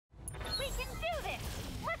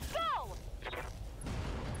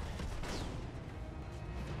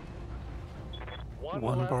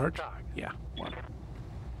One part? Yeah, one.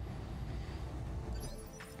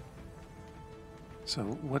 So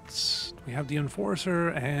what's... We have the Enforcer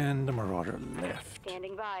and the Marauder left.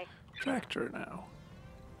 Standing by. Tractor now.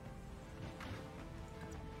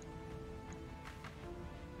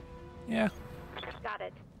 Yeah. Got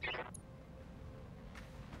it.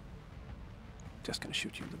 Just gonna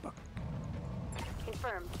shoot you in the butt.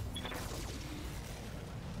 Confirmed.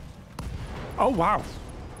 Oh, wow.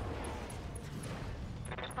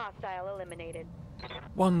 Hostile eliminated.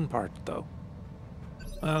 One part, though.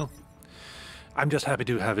 Well, I'm just happy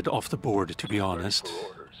to have it off the board, to be honest.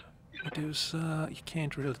 Because you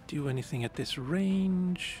can't really do anything at this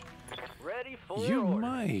range. Ready for You orders.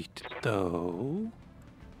 might, though.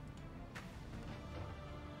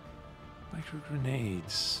 Micro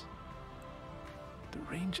grenades. The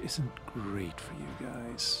range isn't great for you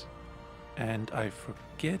guys. And I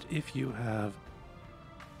forget if you have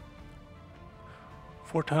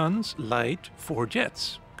 4 tons, light, 4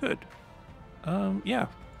 jets. Good. Yeah.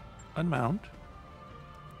 Unmount.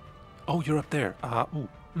 Oh, you're up there. Ooh.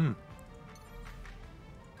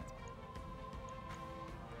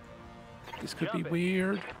 This could be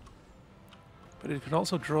weird. But it could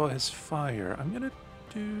also draw his fire. I'm gonna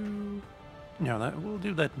do... No, we'll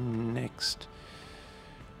do that next.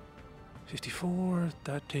 54,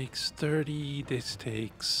 that takes 30, this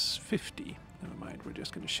takes 50. Never mind, we're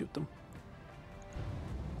just gonna shoot them.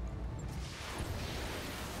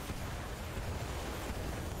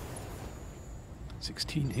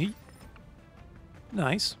 $16.8.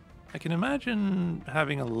 Nice. I can imagine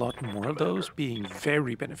having a lot more of those being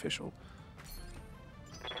very beneficial.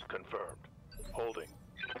 Confirmed. Holding.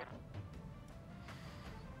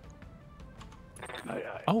 Aye,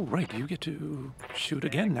 aye. Oh, right, you get to shoot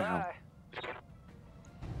again now.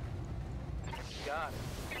 Got it.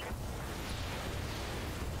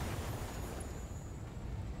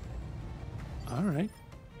 All right.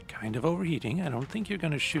 Kind of overheating. I don't think you're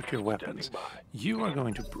going to shoot your weapons. Standing by. You are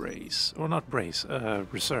going to brace. Or not brace,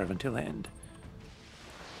 reserve until end.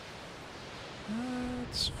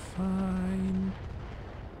 That's fine.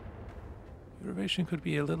 Your evasion could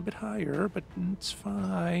be a little bit higher, but it's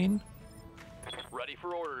fine. Ready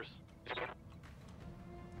for orders.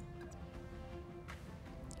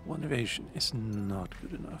 One evasion is not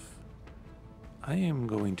good enough. I am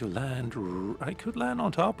going to land... I could land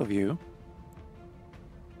on top of you.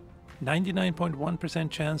 99.1%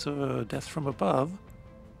 chance of a death from above.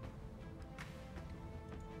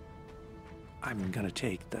 I'm gonna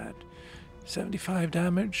take that. 75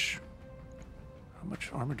 damage. How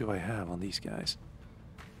much armor do I have on these guys?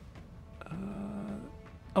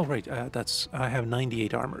 Oh, right, that's... I have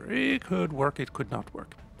 98 armor. It could work, it could not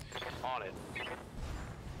work. On it.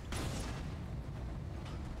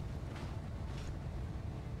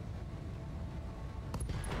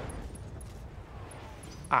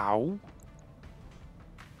 Ow.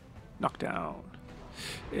 Knockdown.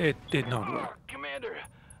 It did not work. Commander,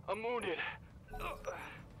 I'm wounded. I'm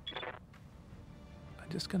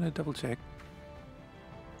just gonna double check.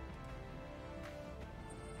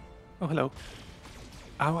 Oh, hello.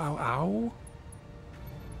 Ow, ow, ow.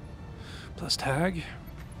 Plus tag.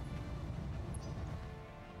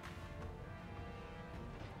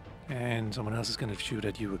 And someone else is gonna shoot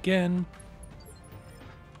at you again.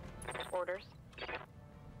 Orders.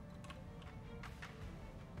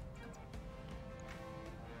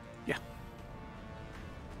 Yeah.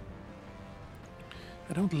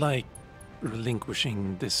 I don't like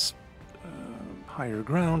relinquishing this higher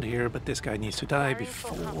ground here, but this guy needs to die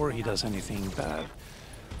before he does anything bad.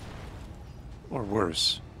 Or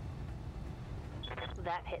worse.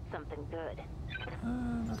 That hit something good.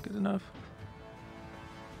 Not good enough.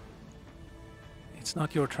 It's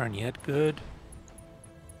not your turn yet. Good.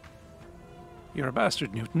 You're a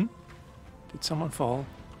bastard, Newton. Did someone fall?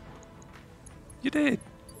 You did.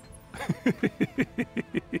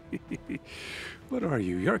 What are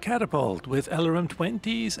you? You're a catapult with LRM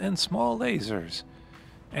 20s and small lasers.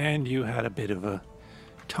 And you had a bit of a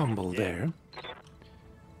tumble there.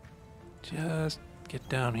 Just get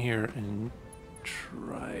down here and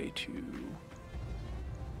try to...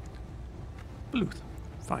 Bluth.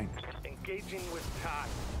 Fine. Engaging with tact.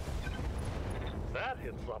 That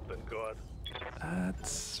hit something good.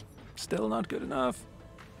 That's still not good enough.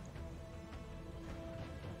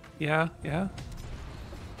 Yeah, yeah.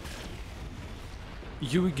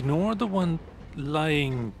 You ignore the one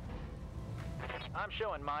lying I'm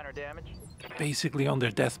showing minor damage. basically on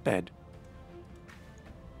their deathbed.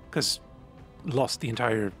 Because lost the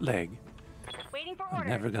entire leg. Waiting for I'm orders.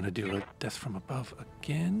 never gonna do a death from above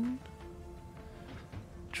again.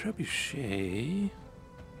 Trebuchet.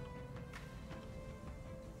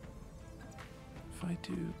 if I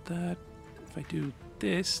do that, if I do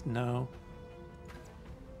this, no.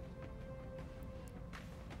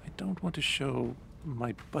 I don't want to show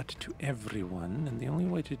my butt to everyone, and the only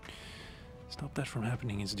way to stop that from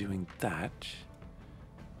happening is doing that.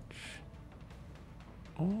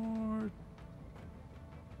 Or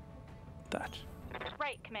that.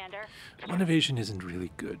 Right, Commander. One evasion isn't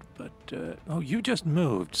really good, but oh, you just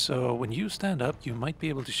moved, so when you stand up, you might be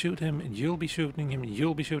able to shoot him, and you'll be shooting him, and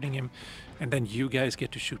you'll be shooting him, and then you guys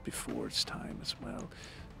get to shoot before it's time as well.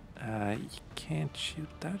 You can't shoot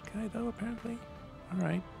that guy, though, apparently.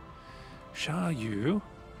 Alright. Sha Yu.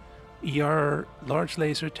 ER large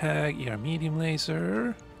laser tag, ER medium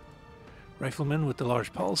laser. Rifleman with the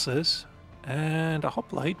large pulses. And a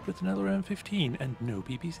hoplite with another M15 and no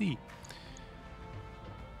PPC.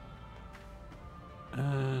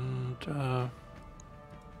 And,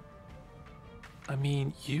 I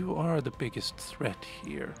mean, you are the biggest threat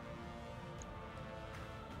here.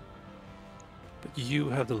 But you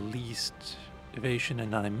have the least evasion,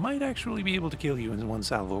 and I might actually be able to kill you in one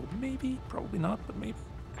salvo. Maybe, probably not, but maybe.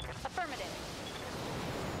 Affirmative.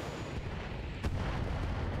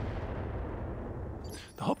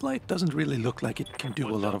 The hoplite doesn't really look like it can do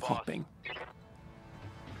a lot of boss? hopping.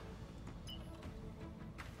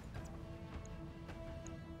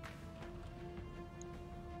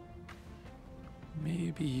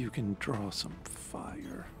 Maybe you can draw some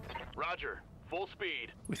fire Roger. Full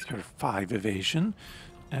speed. with your 5 evasion.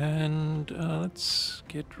 And let's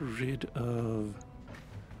get rid of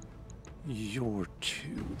your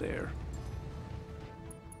 2 there.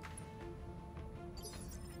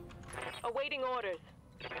 Awaiting orders.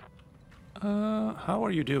 How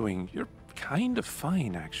are you doing? You're kind of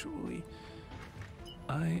fine, actually.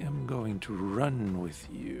 I am going to run with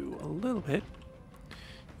you a little bit.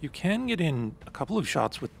 You can get in a couple of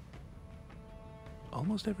shots with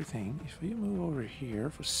almost everything. If you move over here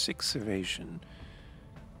for 6 evasion,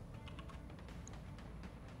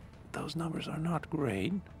 those numbers are not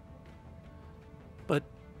great. But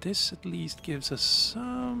this at least gives us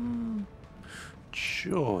some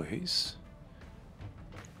choice.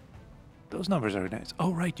 Those numbers are nice.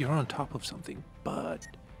 Oh, right, you're on top of something, but...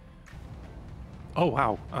 Oh,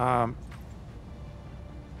 wow.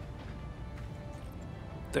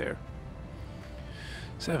 There.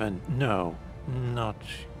 7. No, not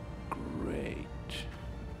great.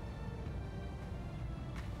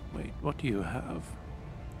 Wait, what do you have?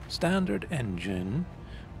 Standard engine.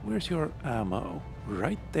 Where's your ammo?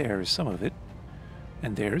 Right there is some of it.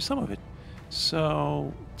 And there is some of it.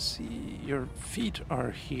 So, let's see, your feet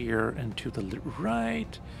are here and to the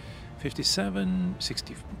right. 57,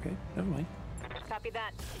 60, okay, never mind. Copy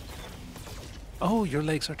that. Oh, your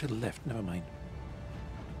legs are to the left, never mind.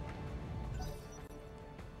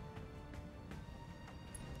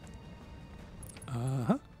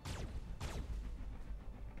 Uh-huh.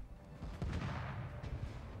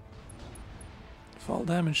 Fall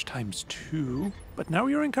damage times 2, but now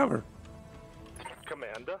you're in cover.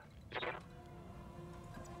 Commander.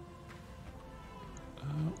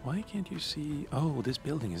 Why can't you see... Oh, this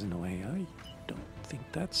building is in the way. I don't think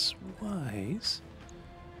that's wise.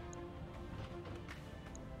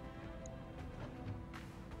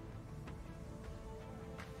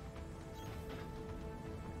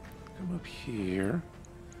 Come up here.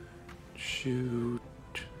 Shoot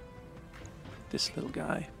this little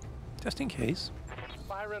guy. Just in case.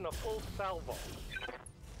 Firing a full salvo.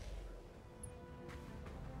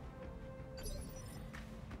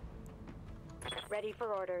 Ready for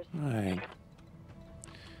orders. Right.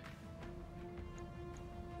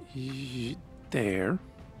 There.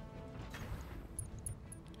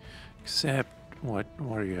 Except, what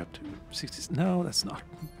are you up to? 60? No, that's not.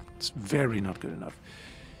 It's very not good enough.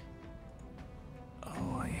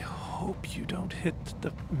 Oh, I hope you don't hit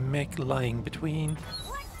the mech lying between.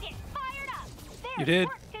 Let's get fired up. There's You did.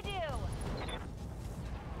 work to do.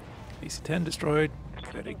 AC-10 destroyed.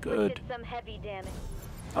 Very good. Inflicted some heavy damage.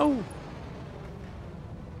 Oh!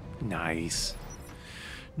 Nice.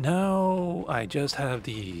 Now I just have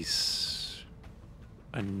these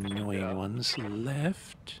annoying ones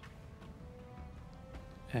left.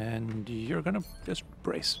 And you're gonna just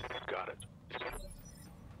brace. Got it.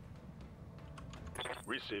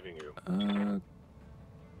 Receiving you.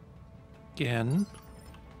 Again.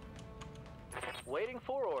 Waiting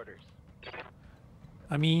for orders.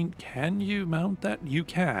 I mean, can you mount that? You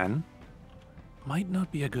can. Might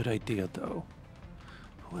not be a good idea, though.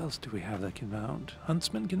 Who else do we have that can mount?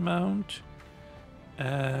 Huntsman can mount.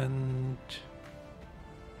 And...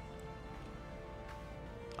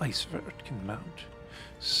 Icevert can mount.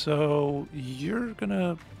 So, you're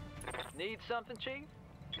gonna Need something, Chief?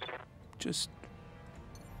 just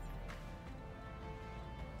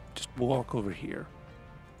walk over here.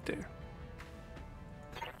 There.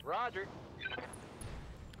 Roger.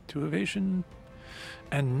 2 evasion.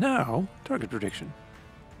 And now, target prediction.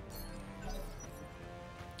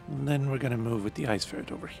 And then we're gonna move with the ice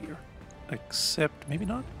ferret over here. Except, maybe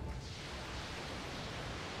not?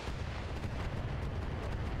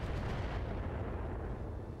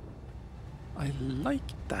 I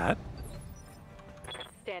like that.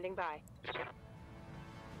 Standing by.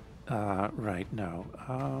 Right, no.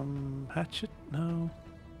 Hatchet, no.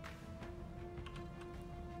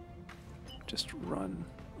 Just run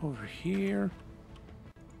over here.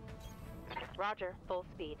 Roger, full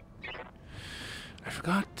speed. I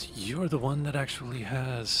forgot you're the one that actually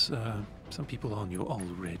has some people on you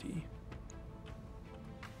already.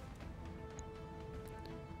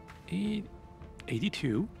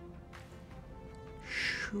 82.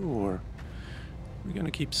 Sure. We're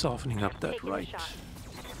gonna keep softening up that Taking a right,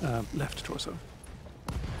 shot. left torso.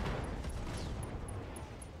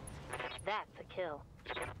 That's a kill.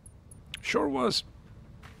 Sure was.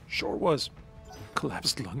 Sure was.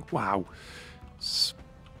 Collapsed lung. Wow. It's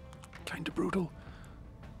kind of brutal.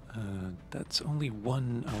 That's only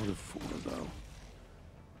 1 out of 4, though.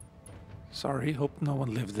 Sorry, hope no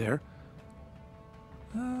one lived there.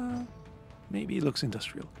 Maybe it looks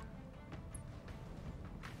industrial.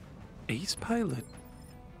 Ace pilot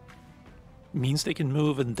means they can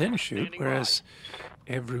move and then shoot, Standing whereas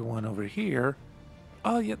everyone over here...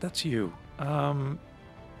 Oh, yeah, that's you.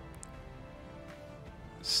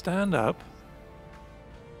 Stand up.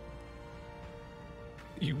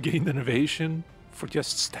 You gained an ovation for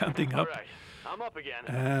just standing up. Right. I'm up again.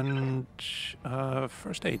 And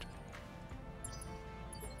first aid.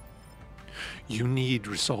 You need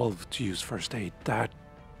resolve to use first aid. That...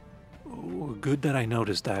 Oh, good that I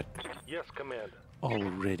noticed that Yes, Commander.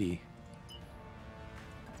 already.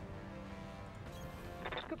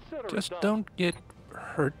 Consider it Just done. don't get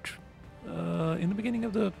hurt in the beginning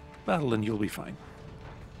of the battle and you'll be fine.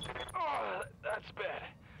 Oh, that's bad.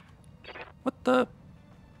 What the...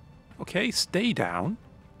 Okay, stay down.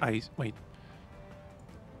 Wait.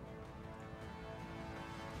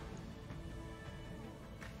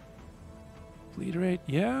 Bleed rate,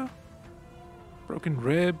 yeah. Broken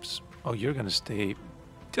ribs. Oh, you're gonna stay...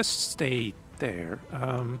 Just stay there.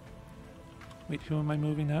 Wait, who am I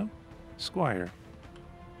moving now? Squire.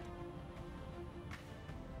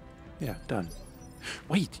 Yeah, done.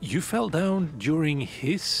 Wait, you fell down during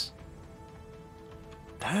his...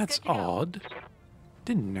 That's Good to go. odd.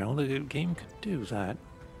 Didn't know the game could do that.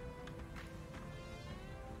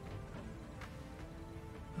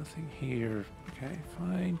 Nothing here. Okay,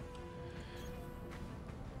 fine.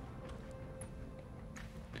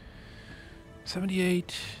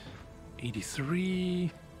 $78,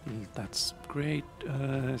 83. That's great.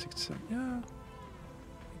 67. Yeah. I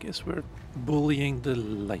guess we're bullying the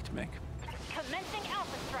light mech. Commencing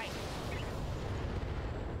Alpha Strike.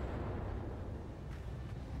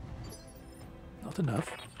 Not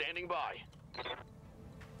enough. Standing by.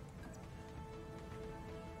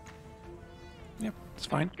 Yep, it's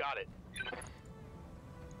fine. Got it.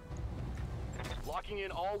 Locking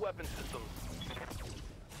in all weapon systems.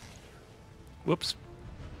 Whoops.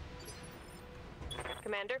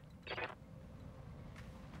 Commander.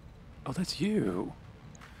 Oh, that's you.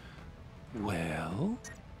 Well,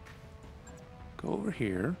 go over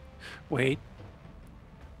here. Wait.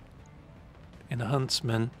 In the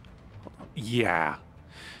huntsman. Yeah,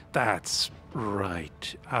 that's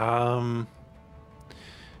right.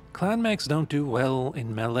 Clan mechs don't do well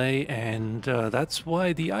in melee, and that's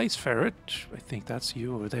why the ice ferret, I think that's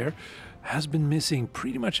you over there, has been missing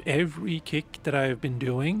pretty much every kick that I've been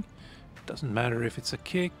doing. Doesn't matter if it's a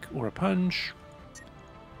kick or a punch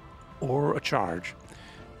or a charge.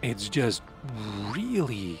 It's just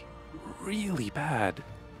really, really bad.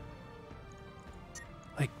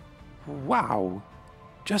 Like, wow.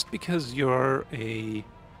 Just because you're a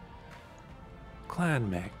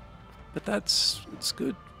clan mech. But it's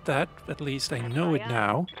good that at least I know it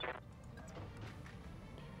now.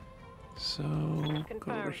 So, go over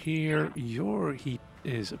Confirmed. here. Your heat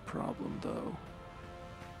is a problem, though.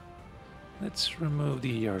 Let's remove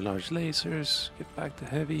the large lasers, get back to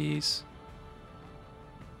heavies.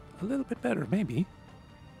 A little bit better, maybe.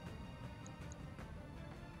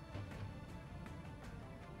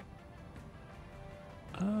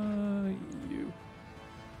 You.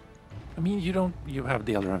 I mean, you have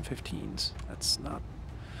the LRM 15s. That's not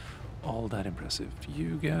all that impressive.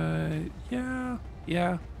 You guys, yeah.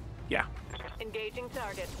 Engaging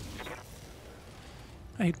target.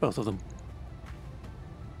 I hate both of them.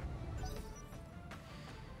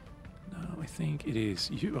 No, I think it is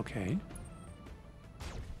you. Okay.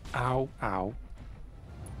 Ow, ow.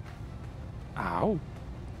 Ow.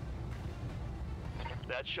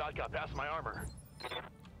 That shot got past my armor.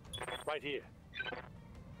 Right here.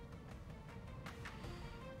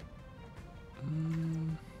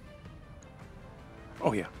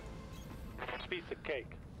 Oh yeah. Piece of cake.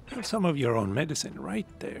 Have some of your own medicine right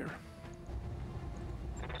there.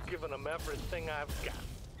 Giving them everything I've got.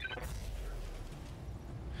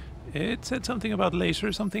 It said something about laser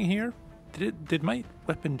or something here. Did my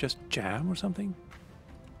weapon just jam or something?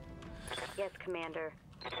 Yes, Commander.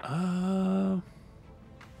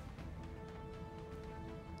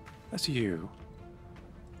 That's you.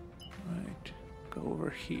 Right. Go over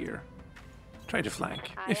here. Try to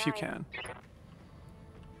flank, Aye, if you aye. can.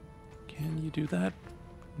 Can you do that?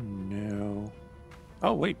 No.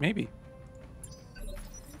 Oh, wait, maybe.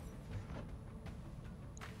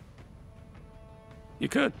 You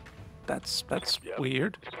could. That's Yep.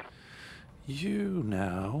 weird. You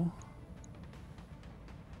now.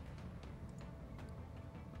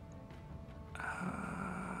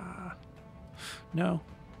 No.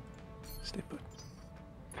 Stay put.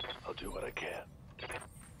 I'll do what I can.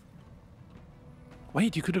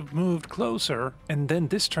 Wait, you could have moved closer, and then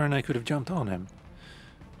this turn I could have jumped on him.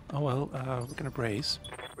 Oh well, we're gonna brace.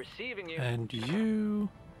 Receiving you. And you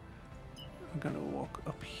are gonna walk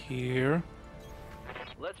up here.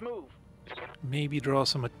 Let's move. Maybe draw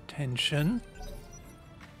some attention.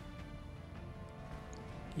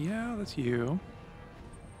 Yeah, that's you.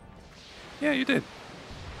 Yeah, you did.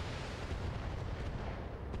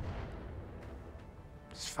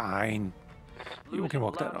 It's fine. You Losing can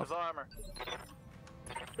walk that lots off. of armor.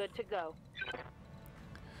 Good to go.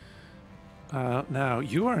 Now,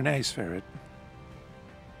 you are an ice ferret.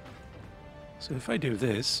 So if I do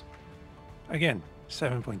this, again,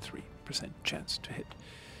 7.3% chance to hit.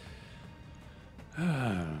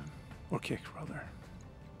 Or kick, rather.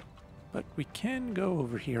 But we can go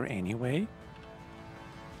over here anyway.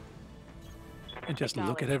 And just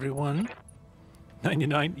look at everyone.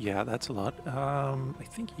 99, yeah, that's a lot. I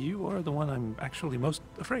think you are the one I'm actually most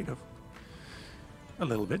afraid of. A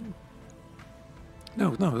little bit.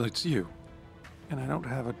 No, it's you. And I don't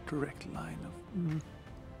have a direct line of...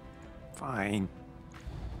 fine.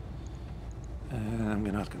 And I'm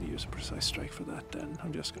not going to use a precise strike for that then.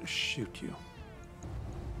 I'm just going to shoot you.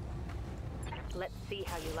 Let's see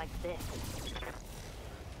how you like this.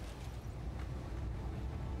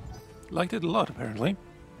 Liked it a lot, apparently.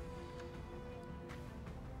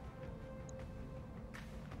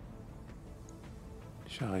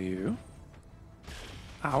 Shall you?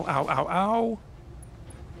 Ow, ow, ow, ow!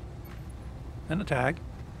 And a tag.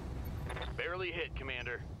 Barely hit,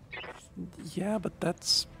 Commander. Yeah, but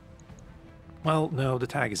that's... Well, no, the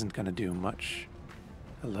tag isn't gonna do much.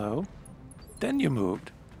 Hello? Then you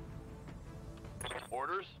moved.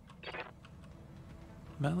 Orders?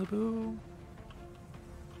 Malibu?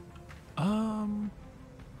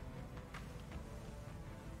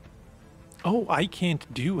 Oh, I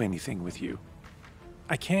can't do anything with you.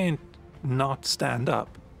 I can't not stand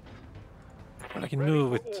up. But I can Ready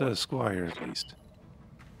move for with Squire at least.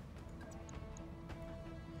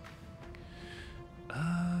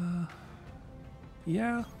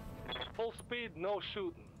 Yeah. Full speed, no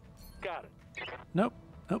shooting. Got it. Nope.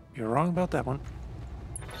 Nope. You're wrong about that one.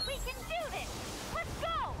 We can do this! Let's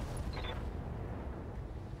go!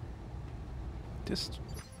 Just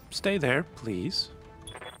stay there, please.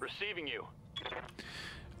 Receiving you.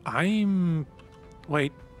 I'm...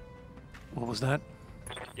 Wait. What was that?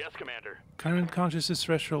 Yes, Commander. Current consciousness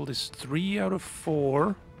threshold is 3 out of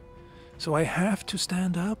 4. So I have to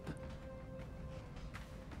stand up?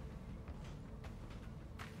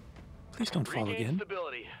 Please don't fall Regain again.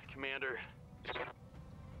 stability, Commander.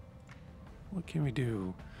 What can we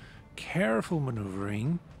do? Careful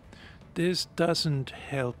maneuvering. This doesn't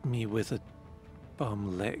help me with a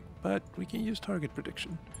bum leg, but we can use target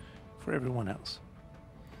prediction for everyone else.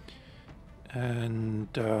 And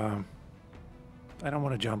I don't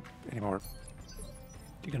want to jump anymore.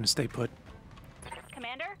 You're gonna stay put.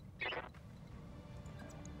 Commander?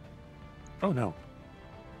 Oh no.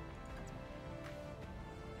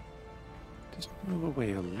 Just move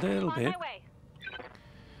away a little On bit. my way.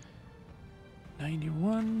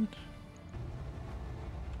 91.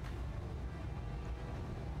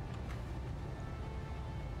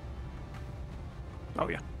 Oh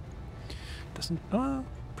yeah. Doesn't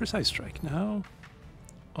precise strike now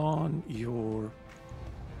on your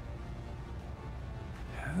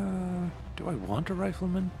do I want a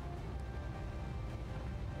rifleman?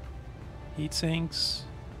 Heat sinks.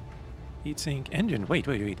 Heat sink engine. Wait.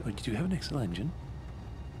 Oh, do you have an XL engine?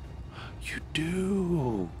 You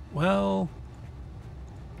do. Well,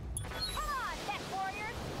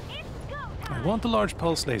 I want the large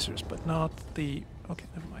pulse lasers, but not the... Okay,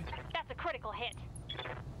 never mind. That's a critical hit.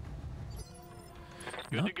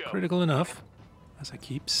 Good Not to go. critical enough, as I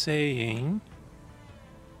keep saying.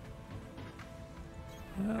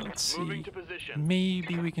 Let's Moving see. to position.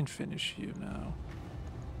 Maybe we can finish you now.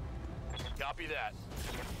 Copy that.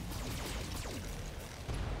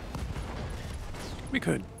 We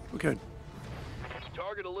could. We could.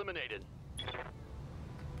 Target eliminated.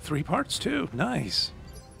 3 parts too. Nice.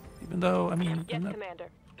 Even though, I mean, Yes, I'm not- Commander.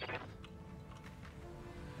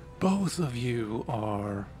 both of you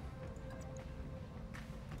are.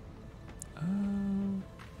 I'm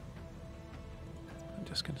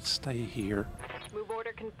just gonna stay here. Move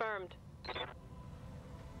order confirmed.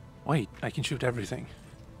 Wait, I can shoot everything.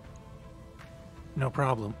 No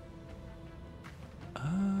problem.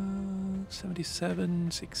 77,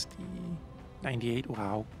 60, 98.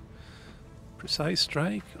 Wow. Precise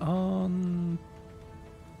strike on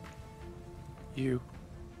you.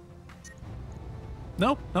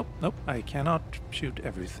 Nope, nope, nope. I cannot shoot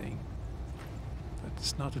everything.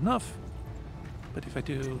 That's not enough. But if I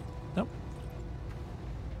do... Nope.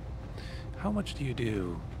 How much do you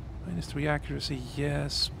do? -3 accuracy,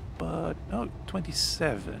 yes, but... Oh,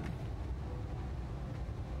 27.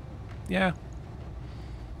 Yeah.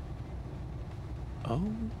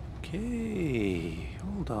 Okay.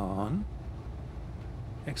 Hold on.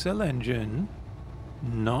 XL engine.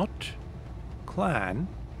 Not clan.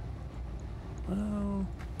 Well...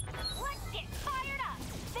 Let's get fired up.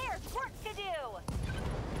 There's work to do.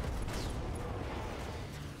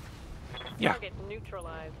 Yeah. Target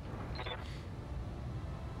neutralized.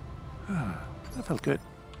 That felt good.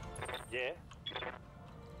 Yeah.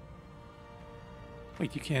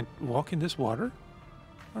 Wait, you can't walk in this water?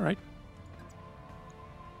 Alright.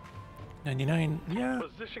 99, yeah.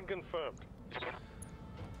 Position confirmed.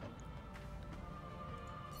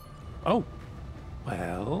 Oh.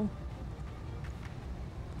 Well.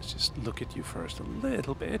 Let's just look at you first a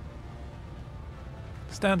little bit.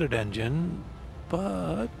 Standard engine,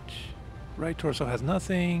 but right torso has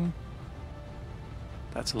nothing.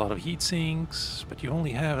 That's a lot of heat sinks, but you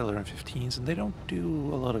only have LRM-15s and they don't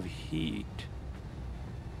do a lot of heat.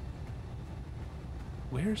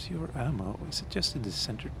 Where's your ammo? Is it just in the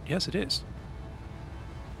center? Yes, it is.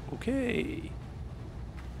 Okay.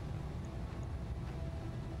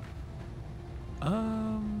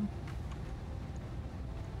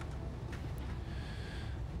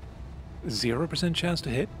 0% chance to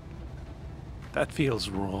hit? That feels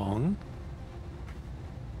wrong.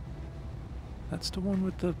 That's the one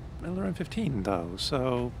with the LRM-15 though,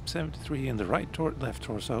 so 73 in the left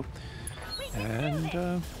torso. And Let's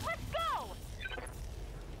go.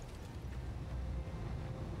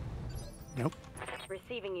 nope.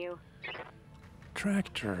 Receiving you.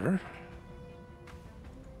 Tractor.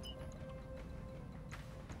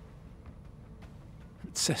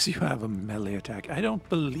 It says you have a melee attack. I don't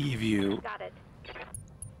believe you. Got it.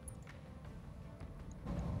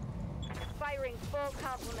 Firing full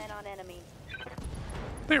complement on enemy.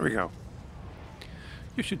 There we go.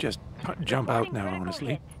 You should just jump out now, Critical honestly.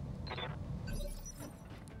 hit.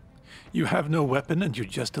 You have no weapon and you're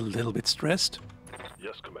just a little bit stressed?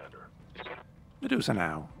 Yes, Commander. Medusa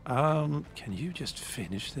now. Can you just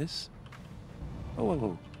finish this? Oh, whoa,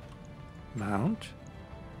 whoa. Mount.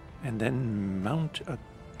 And then mount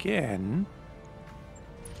again.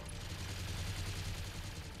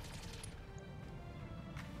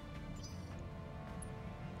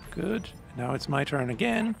 Good. Now it's my turn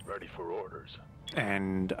again. Ready for orders.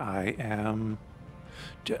 And I am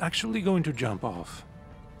actually going to jump off.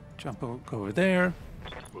 Go over there,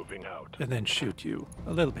 Moving out. and then shoot you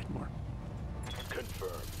a little bit more.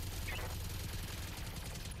 Confirmed.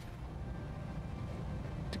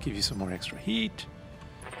 To give you some more extra heat.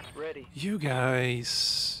 Ready. You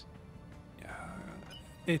guys...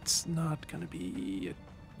 it's not gonna be...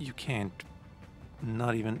 you can't...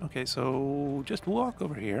 not even... Okay, so just walk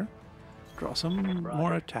over here. Draw some Roger.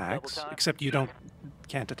 more attacks. Double time. Except you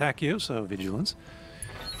can't attack you, so vigilance.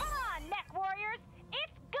 Come on, mech warriors.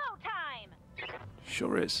 It's go time.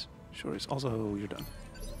 Sure is. Sure is. Also, you're done.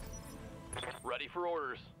 Ready for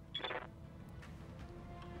orders.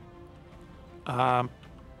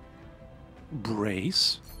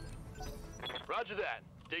 Brace. Roger that.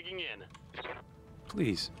 Digging in.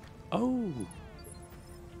 Please. Oh.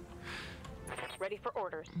 Ready for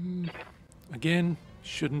orders. Again,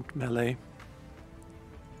 shouldn't melee.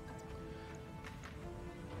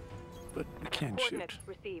 But we can shoot. Coordinates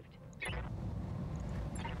received.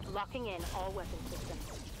 Locking in all weapon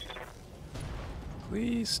systems.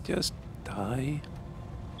 Please just die.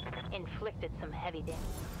 Inflicted some heavy damage.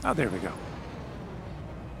 Oh, there we go.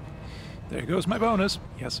 There goes my bonus.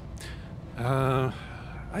 Yes.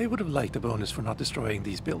 I would have liked a bonus for not destroying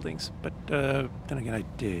these buildings, but then again I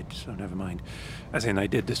did, so never mind. As in, I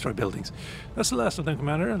did destroy buildings. That's the last of them,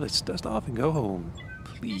 Commander. Let's dust off and go home.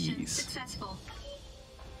 Please. Successful.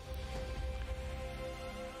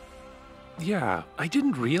 Yeah, I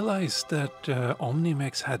didn't realize that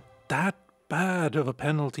Omnimex had that bad of a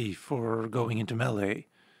penalty for going into melee.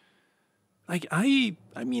 Like, I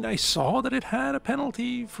mean, I saw that it had a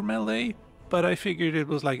penalty for melee, but I figured it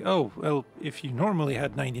was like, oh, well, if you normally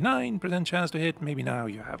had 99% chance to hit, maybe now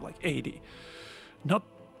you have like 80. Not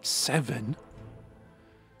 7.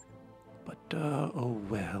 But, oh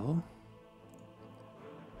well.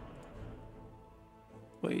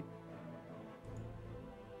 Wait.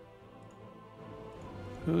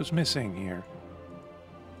 Who's missing here?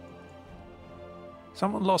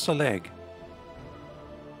 Someone lost a leg.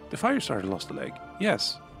 The Firestarter lost a leg.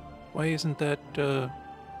 Yes. Why isn't that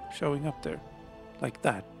showing up there? Like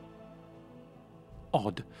that.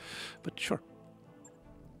 Odd. But sure.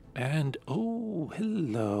 And, oh,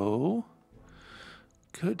 hello.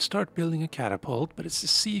 Could start building a catapult, but it's a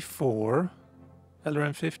C4.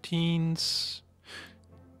 LRM-15s.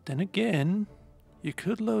 Then again, you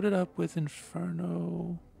could load it up with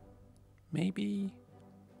Inferno. Maybe.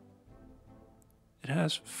 It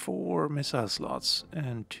has 4 missile slots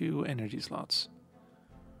and 2 energy slots.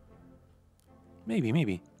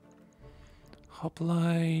 Maybe.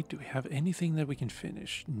 Hoplite. Do we have anything that we can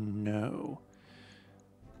finish? No.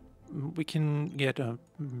 We can get a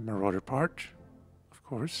Marauder part, of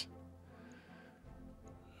course.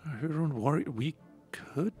 Huron Warrior. We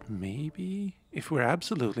could maybe, if we're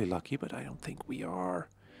absolutely lucky, but I don't think we are.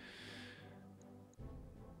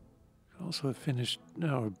 Also have finished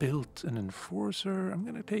or built an Enforcer. I'm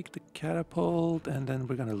gonna take the catapult and then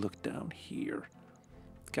we're gonna look down here.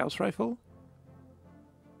 Gauss rifle?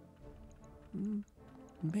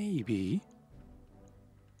 Maybe.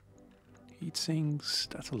 Heat sinks.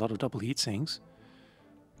 That's a lot of double heat sinks.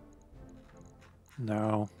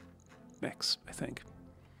 No. X, I think.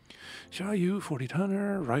 Xiaoyu 40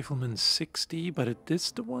 tonner, Rifleman 60, but it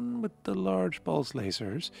is the one with the large pulse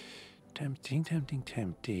lasers.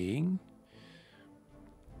 Tempting.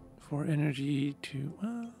 For energy to,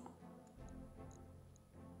 well,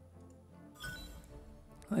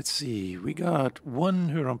 let's see, we got 1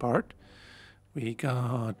 Huron part, we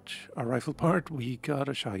got a rifle part, we got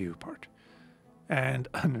a Xiaoyu part, and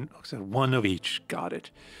so 1 of each, got it.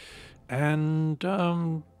 And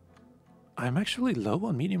I'm actually low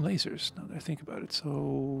on medium lasers, now that I think about it,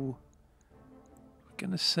 so we're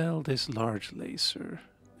gonna sell this large laser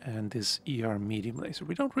and this ER medium laser.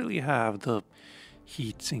 We don't really have the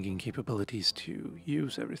heat sinking capabilities to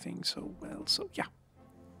use everything so well, so yeah.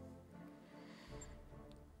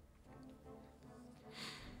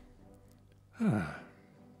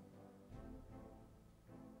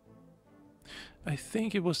 I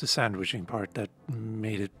think it was the sandwiching part that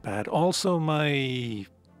made it bad. Also my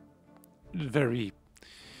very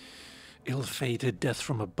ill-fated death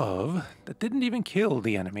from above that didn't even kill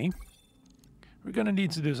the enemy. We're gonna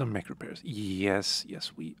need to do some mech repairs. Yes,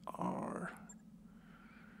 we are.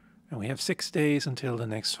 And we have 6 days until the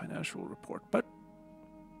next financial report, but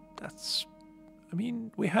that's, I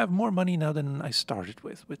mean, we have more money now than I started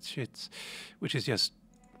with, which is just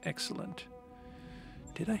excellent.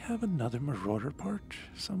 Did I have another Marauder part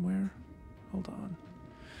somewhere? Hold on.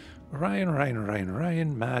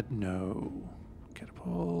 Orion, Mad, no.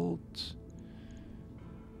 Catapult.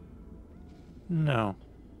 No.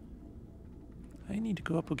 I need to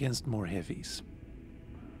go up against more heavies.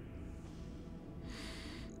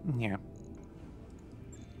 Yeah.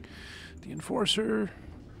 The Enforcer,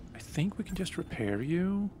 I think we can just repair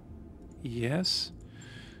you. Yes.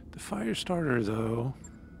 The Firestarter, though.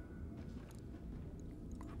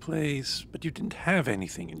 Replace, but you didn't have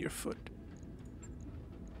anything in your foot.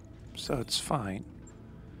 So it's fine.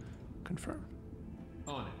 Confirm.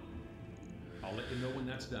 On it. I'll let you know when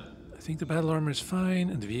that's done. I think the battle armor is fine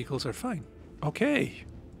and the vehicles are fine. Okay.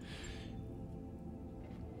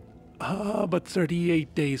 But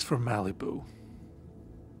 38 days for Malibu.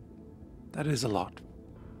 That is a lot.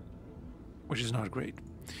 Which is not great.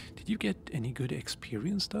 Did you get any good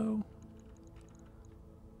experience, though?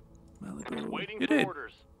 Malibu. Waiting You for did.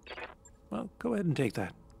 orders. Well, go ahead and take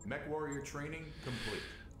that. Mech warrior training complete.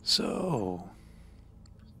 So,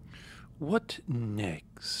 what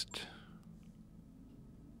next?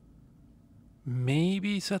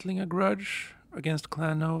 Maybe settling a grudge against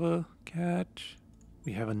Clan Nova Cat.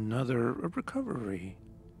 We have another recovery.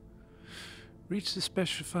 Reach the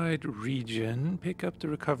specified region, pick up the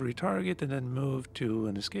recovery target, and then move to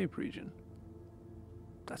an escape region.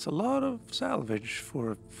 That's a lot of salvage for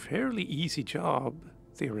a fairly easy job,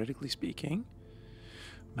 theoretically speaking.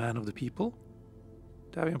 Man of the people.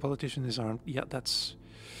 Davian politician is armed. Yeah, that's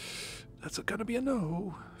gonna be a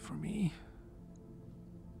no for me.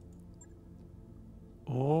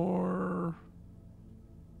 Or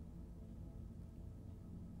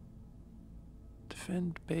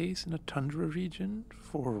defend base in a tundra region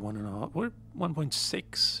for 1.5 or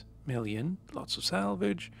 1.6 million. Lots of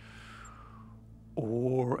salvage.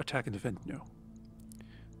 Or attack and defend. No.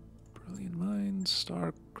 Brilliant minds.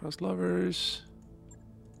 Star-crossed lovers.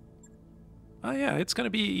 Ah, yeah, it's gonna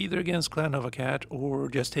be either against Clan of a Cat or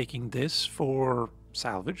just taking this for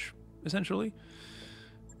salvage, essentially.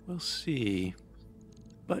 We'll see.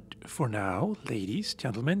 But for now, ladies,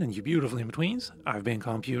 gentlemen, and you beautiful in-betweens, I've been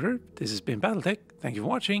Calmputer, this has been BattleTech, thank you for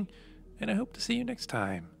watching, and I hope to see you next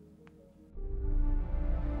time.